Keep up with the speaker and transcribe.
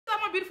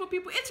beautiful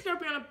people, it's your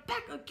girl Brianna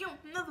back again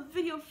with another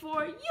video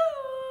for you.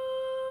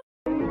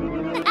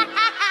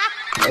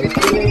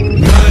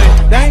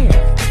 Damn,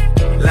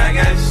 like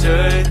I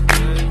should.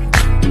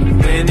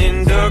 When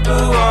in dark,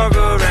 walk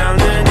around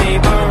the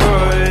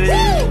neighborhood,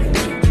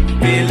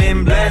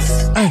 feeling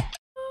blessed.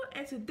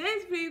 And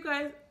today's video, you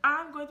guys,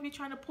 I'm going to be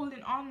trying to pull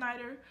an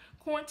all-nighter,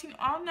 quarantine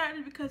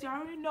all-nighter, because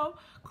y'all already know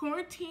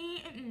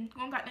quarantine.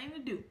 Won't got nothing to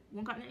do.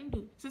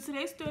 So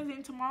today's Thursday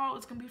and tomorrow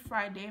it's gonna be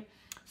Friday.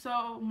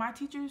 So my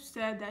teacher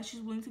said that she's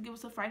willing to give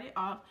us a Friday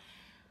off.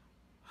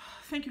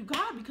 Thank you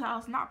God, because I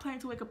was not planning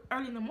to wake up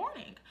early in the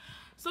morning.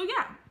 So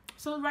yeah,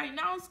 so right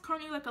now it's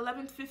currently like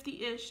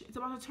 11:50-ish. It's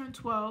about to turn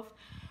 12.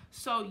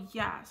 So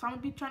yeah, so I'm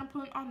gonna be trying to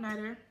pull an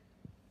all-nighter.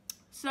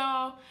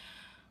 So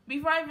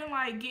before I even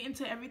like get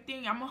into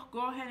everything, I'm gonna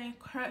go ahead and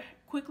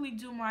quickly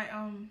do my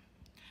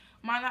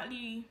my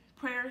nightly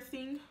prayer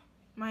thing.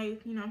 My,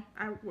 you know,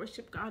 I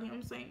worship God, you know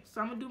what I'm saying?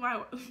 So I'm gonna do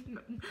my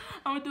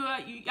I'm gonna do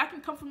it. Y'all can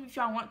come for me if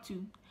y'all want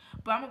to,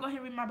 but I'm gonna go ahead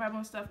and read my Bible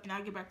and stuff, and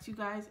I'll get back to you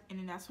guys, and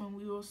then that's when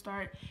we will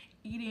start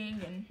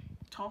eating and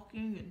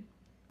talking and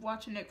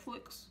watching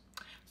Netflix.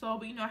 So,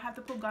 but you know, I have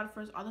to put God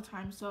first all the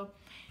time. So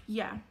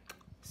yeah,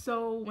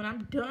 so when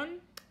I'm done,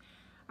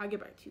 I'll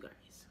get back to you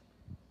guys.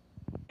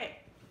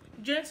 Okay,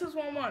 Genesis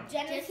 1:1.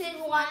 Genesis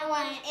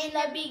 1:1. In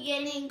the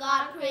beginning,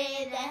 God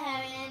created the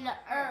heaven and the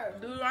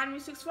earth. Deuteronomy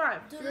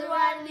 6:5.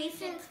 Deuteronomy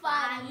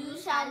 6:5. You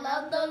shall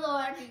love the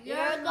Lord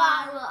your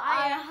God with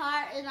all your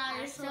heart and all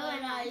your soul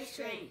and all your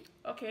strength.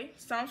 Okay,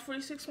 Psalms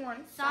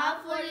 46:1.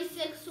 Psalm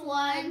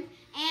 46:1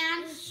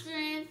 and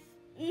strength.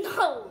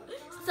 No.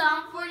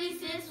 Psalm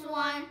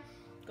 46:1.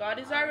 God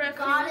is our refuge.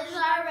 God is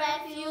our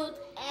refuge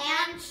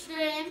and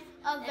strength,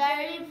 a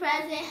very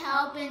present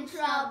help in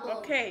trouble.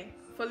 Okay,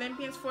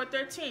 Philippians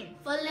 4:13.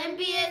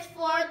 Philippians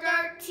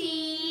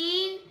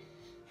 4:13.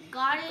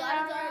 God is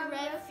our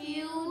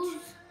refuge.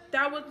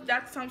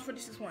 That's Psalms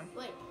 46:1.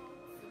 Wait.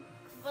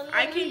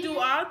 I can do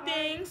all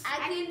things.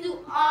 I can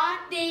do all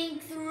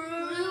things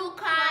through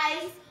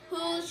Christ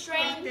who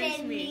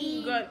strengthens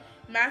me. Good.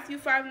 Matthew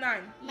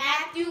 5:9.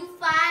 Matthew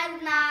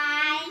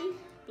 5:9.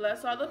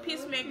 Bless all the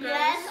peacemakers.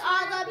 Bless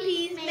all the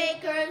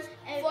peacemakers,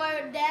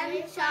 for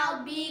them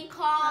shall be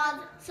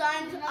called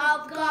sons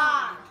of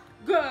God.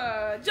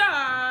 Good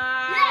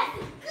job.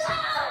 Let's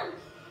go.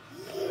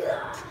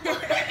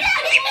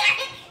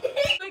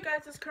 So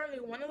guys, it's currently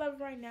 1:11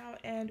 right now,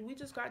 and we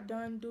just got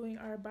done doing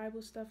our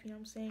Bible stuff, you know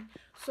what I'm saying?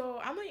 So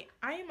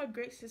I am a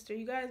great sister.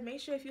 You guys, make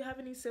sure if you have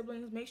any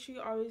siblings, make sure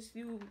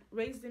you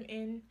raise them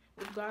in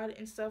with God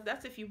and stuff.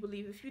 That's if you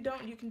believe. If you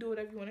don't, you can do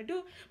whatever you want to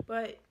do.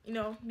 But you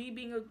know, me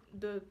being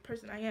the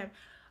person I am,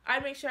 I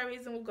make sure I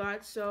raise them with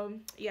God. So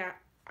yeah,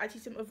 I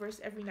teach them a verse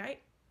every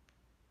night.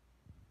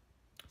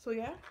 So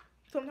yeah,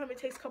 sometimes it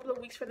takes a couple of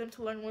weeks for them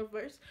to learn one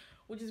verse,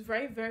 which is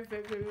very, very,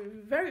 very, very,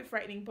 very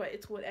frightening, but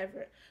it's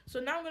whatever. So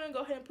now I'm gonna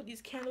go ahead and put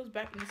these candles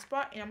back in the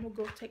spot, and I'm gonna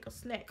go take a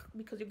snack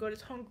because your girl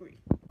is hungry.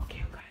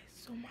 Okay guys,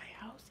 so my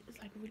house is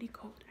like really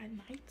cold at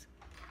night.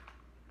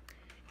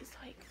 It's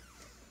like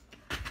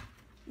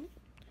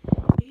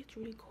it's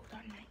really cold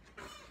at night.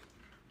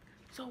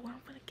 So what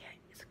I'm gonna get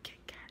is a Kit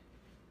Kat,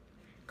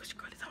 because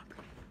your girl is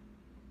hungry.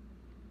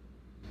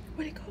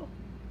 Where'd it go?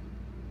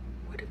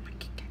 Where did my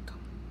Kit Kat go?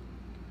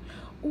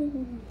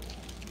 Ooh,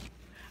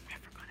 I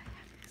forgot I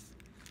had this.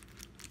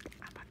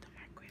 I'm about to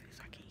microwave it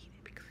so I can eat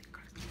it because it's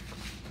crusty.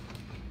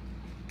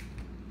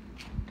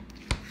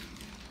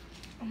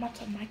 I'm about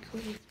to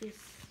microwave this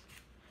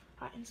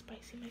hot and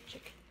spicy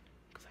McChicken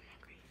because I'm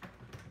hungry.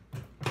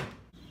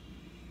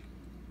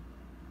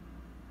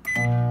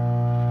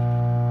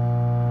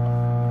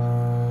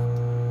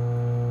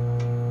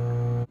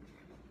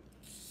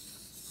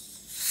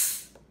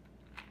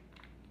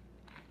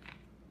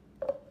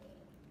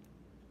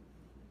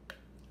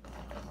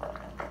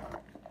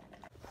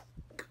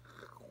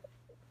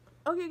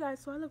 Okay guys,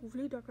 so I look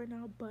really dark right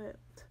now, but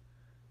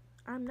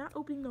I'm not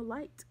opening the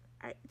light.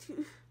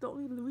 The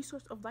only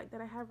resource of light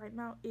that I have right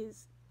now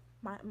is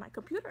my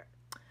computer.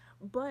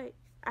 But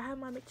I have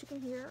my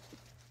McChicken here.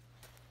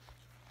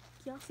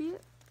 Y'all see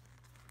it?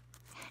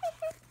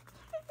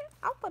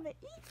 I'm gonna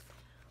eat.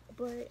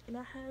 And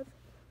I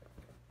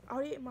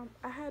already ate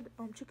I had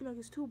chicken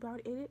nuggets too, but I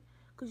already ate it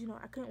because you know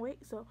I couldn't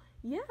wait. So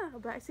yeah,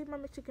 but I saved my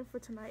McChicken for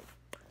tonight.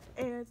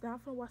 And now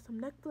I'm gonna watch some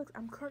Netflix.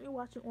 I'm currently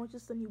watching Orange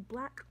is the New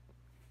Black.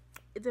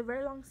 It's a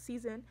very long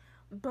season,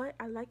 but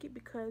I like it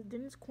because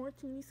then it's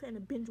quarantine me and a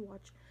binge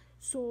watch.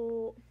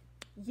 So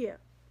yeah.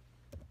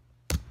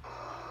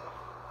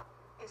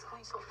 It's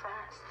going so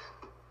fast.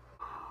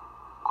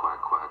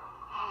 Quack, quack.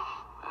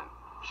 And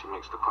she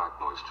makes the quack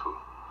noise too.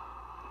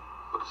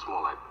 But it's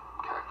more like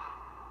cack.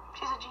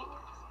 She's a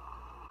genius.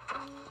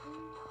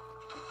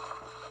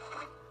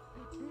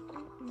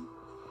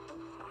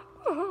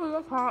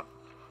 That's hot.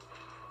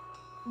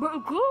 But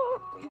it's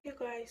good. Okay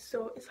guys,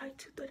 so it's like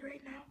 2:30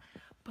 right now,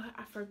 but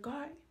I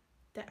forgot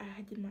that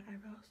I did my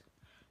eyebrows.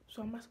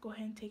 So I must go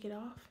ahead and take it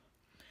off.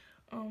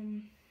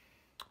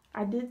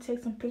 I did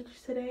take some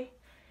pictures today.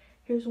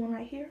 Here's one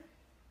right here.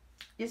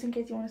 Just in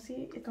case you want to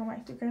see it. It's on my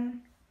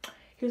Instagram.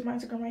 Here's my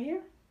Instagram right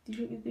here.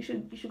 you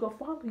should go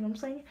follow, you know what I'm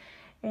saying?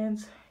 And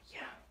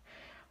yeah,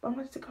 but I'm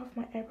gonna take off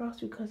my eyebrows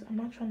because I'm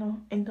not trying to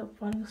end up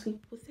falling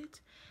asleep with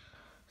it.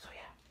 So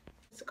yeah,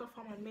 I took off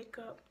all my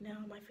makeup.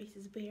 Now my face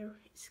is bare,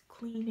 it's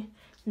clean,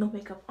 no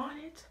makeup on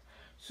it.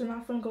 So now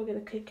I'm gonna go get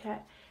a Kit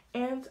Kat.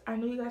 And I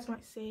know you guys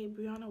might say,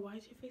 Brianna, why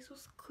is your face so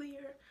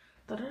clear?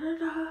 Da da da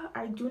da.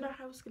 I do not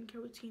have a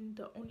skincare routine.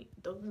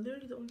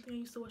 Literally the only thing I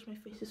use to wash my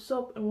face is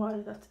soap and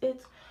water. That's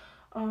it.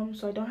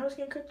 So I don't have a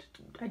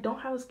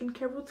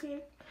skincare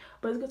routine,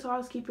 but it's good to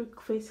always keep your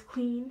face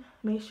clean.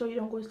 Make sure you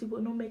don't go to sleep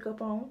with no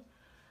makeup on.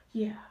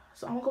 Yeah.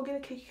 So I'm gonna go get a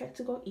Kit Kat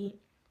to go eat,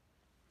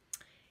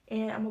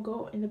 and I'm gonna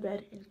go in the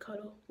bed and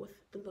cuddle with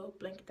the little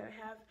blanket that I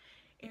have,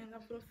 and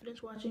I'm gonna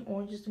finish watching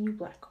Orange Is the New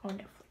Black on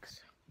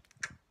Netflix.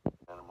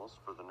 Animals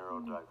for the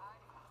neurodiverse.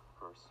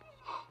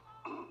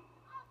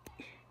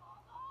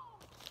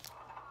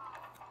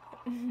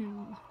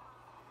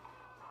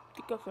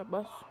 Kick off that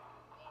bus.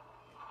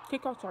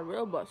 Kick off our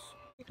real bus.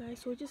 Hey guys,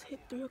 so it just hit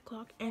 3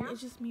 o'clock, and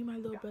it's just me and my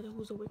little brother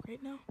who's awake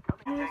right now. I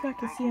don't know if I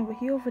can see him, but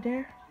he over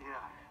there.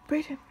 Yeah.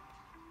 Brayden,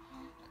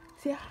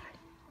 say hi.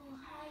 Oh,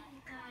 hi,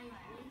 you guys.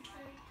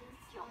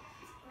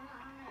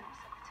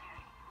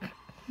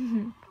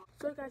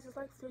 So guys, it's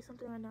like 3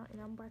 something right now,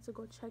 and I'm about to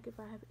go check if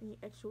I have any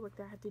extra work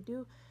that I have to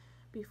do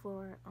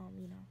before,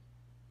 you know,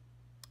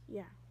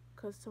 yeah.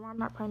 Because tomorrow I'm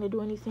not planning to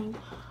do anything.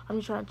 I'm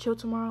just trying to chill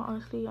tomorrow,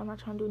 honestly. I'm not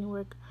trying to do any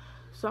work.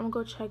 So I'm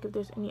going to go check if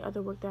there's any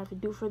other work that I have to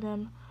do for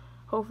them.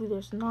 Hopefully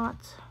there's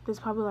not. There's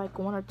probably like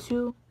 1 or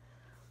 2.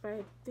 But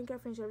I think I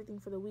finished everything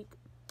for the week.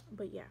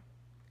 But yeah.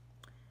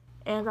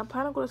 And I'm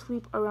planning to go to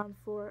sleep around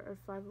 4 or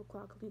 5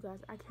 o'clock. You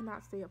guys, I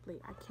cannot stay up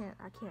late. I can't.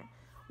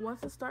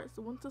 Once the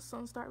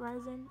sun starts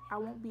rising, I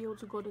won't be able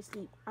to go to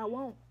sleep. I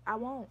won't.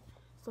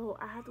 So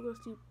I have to go to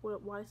sleep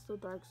while it's still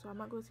dark. So I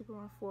might go to sleep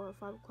around 4 or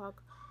 5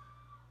 o'clock.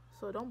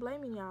 So don't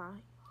blame me, y'all.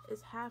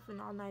 It's half an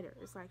all-nighter.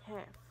 It's like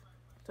half.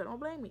 So don't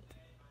blame me,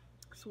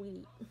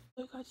 sweetie.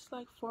 So guys,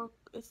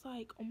 it's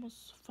like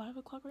almost 5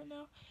 o'clock right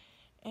now,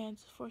 and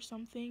for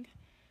something.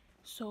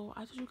 So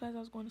I told you guys I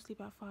was going to sleep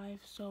at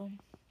 5. So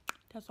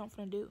that's what I'm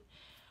gonna do.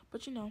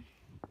 But you know,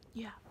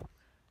 yeah.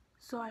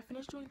 So I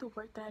finished doing the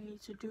work that I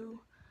need to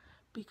do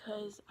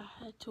because I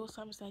had 2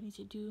 assignments that I need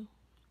to do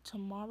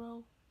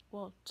tomorrow.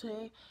 Well,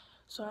 today.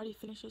 So I already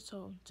finished it.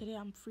 So today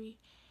I'm free,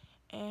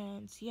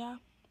 and yeah.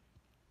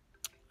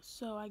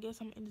 So I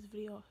guess I'm gonna end this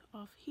video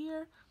off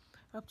here.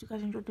 I hope you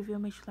guys enjoyed the video.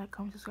 Make sure to like,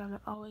 comment, subscribe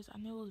like always. I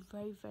know it was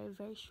very, very,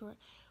 very short,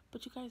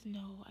 but you guys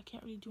know I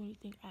can't really do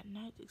anything at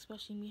night,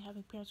 especially me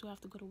having parents who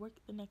have to go to work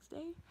the next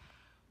day.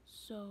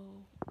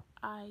 So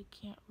I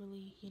can't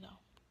really, you know,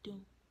 do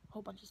a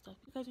whole bunch of stuff.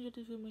 If you guys enjoyed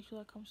this video, make sure to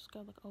like, comment,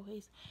 subscribe like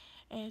always.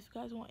 And if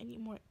you guys want any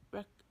more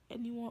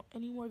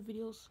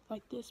videos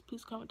like this,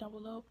 please comment down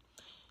below.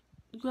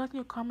 You guys need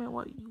to comment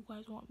what you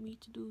guys want me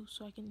to do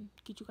so I can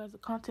get you guys the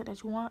content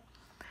that you want.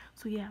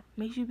 So yeah,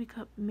 make sure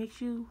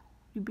you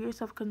be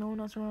yourself, because no one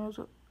else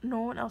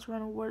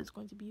around the world is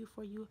going to be you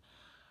for you.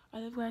 I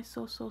love you guys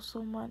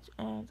so much,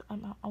 and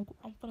I'm out.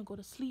 I'm gonna go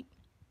to sleep.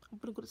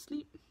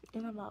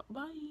 And I'm out.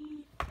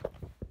 Bye.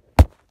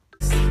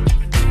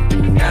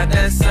 Got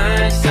that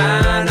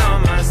sunshine